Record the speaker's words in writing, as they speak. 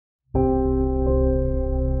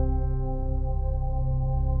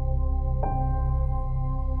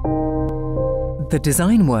the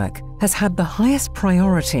design work has had the highest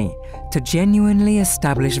priority to genuinely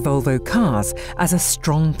establish Volvo Cars as a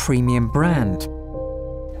strong premium brand.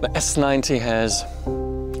 The S90 has,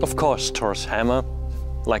 of course, Thor's hammer,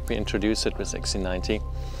 like we introduced it with XC90,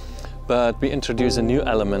 but we introduce a new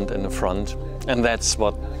element in the front, and that's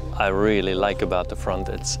what I really like about the front.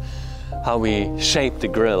 It's how we shape the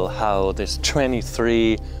grille, how these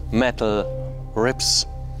 23 metal ribs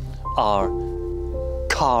are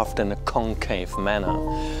carved in a concave manner.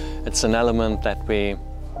 It's an element that we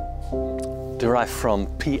derive from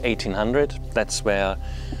P1800. That's where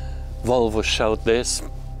Volvo showed this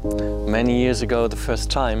many years ago the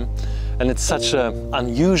first time. And it's such an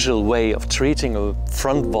unusual way of treating a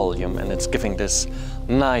front volume, and it's giving this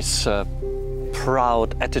nice,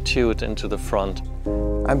 proud attitude into the front.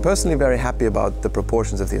 I'm personally very happy about the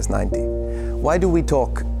proportions of the S90. Why do we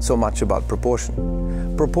talk so much about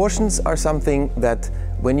proportion? Proportions are something that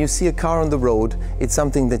when you see a car on the road, it's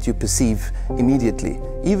something that you perceive immediately.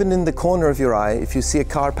 Even in the corner of your eye, if you see a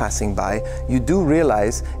car passing by, you do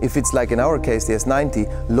realize if it's, like in our case, the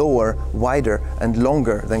S90, lower, wider and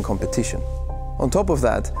longer than competition. On top of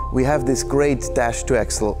that, we have this great dash to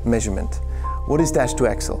axle measurement. What is dash to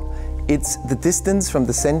axle? It's the distance from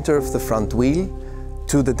the center of the front wheel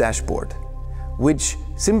to the dashboard, which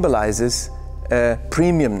symbolizes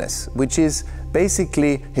premiumness, which is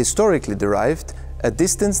basically historically derived a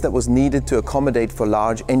distance that was needed to accommodate for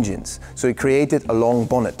large engines. So it created a long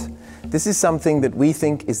bonnet. This is something that we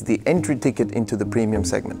think is the entry ticket into the premium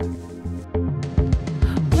segment.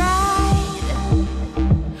 Ride,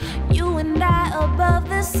 you and I above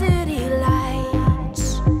the city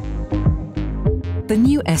lights. The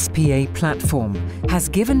new SPA platform has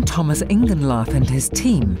given Thomas Ingenlath and his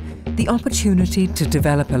team the opportunity to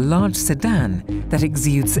develop a large sedan that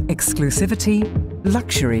exudes exclusivity,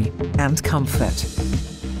 luxury and comfort.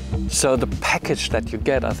 So the package that you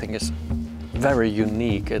get, I think, is very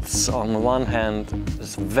unique. It's on the one hand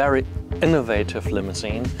this very innovative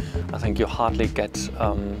limousine. I think you hardly get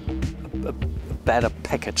a better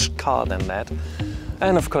packaged car than that.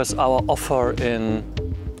 And of course our offer in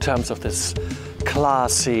terms of this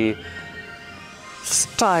classy,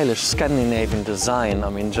 stylish Scandinavian design. I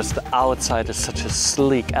mean, just the outside is such a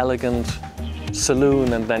sleek, elegant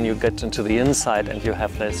saloon, and then you get into the inside and you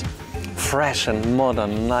have this fresh and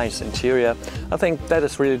modern, nice interior. I think that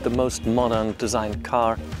is really the most modern designed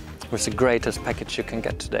car with the greatest package you can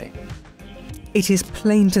get today. It is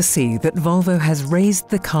plain to see that Volvo has raised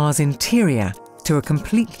the car's interior to a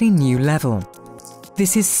completely new level.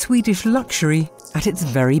 This is Swedish luxury at its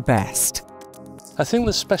very best. I think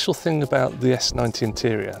the special thing about the S90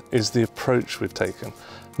 interior is the approach we've taken.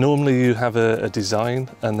 Normally you have a design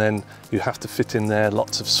and then you have to fit in there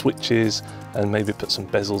lots of switches and maybe put some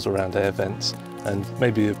bezels around air vents and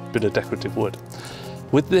maybe a bit of decorative wood.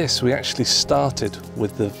 With this, we actually started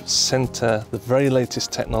with the centre, the very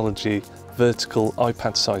latest technology, vertical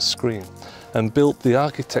iPad-sized screen, and built the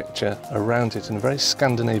architecture around it in a very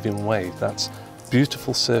Scandinavian way. That's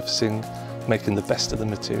beautiful surfacing, making the best of the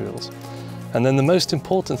materials. And then the most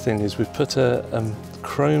important thing is we've put a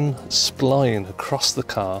chrome spline across the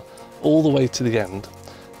car all the way to the end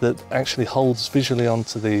that actually holds visually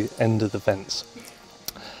onto the end of the vents.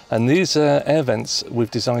 And these air vents,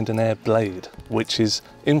 we've designed an air blade, which is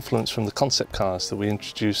influenced from the concept cars that we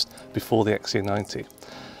introduced before the XC90.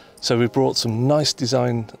 So we've brought some nice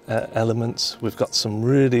design elements, we've got some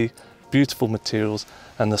really beautiful materials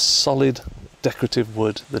and the solid decorative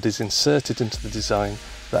wood that is inserted into the design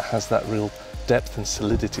that has that real depth and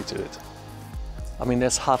solidity to it. I mean,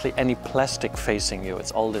 there's hardly any plastic facing you.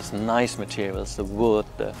 It's all these nice materials, the wood,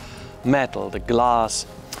 the metal, the glass.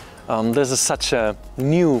 This is such a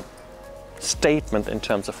new statement in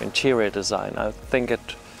terms of interior design. I think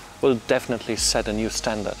it will definitely set a new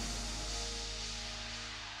standard.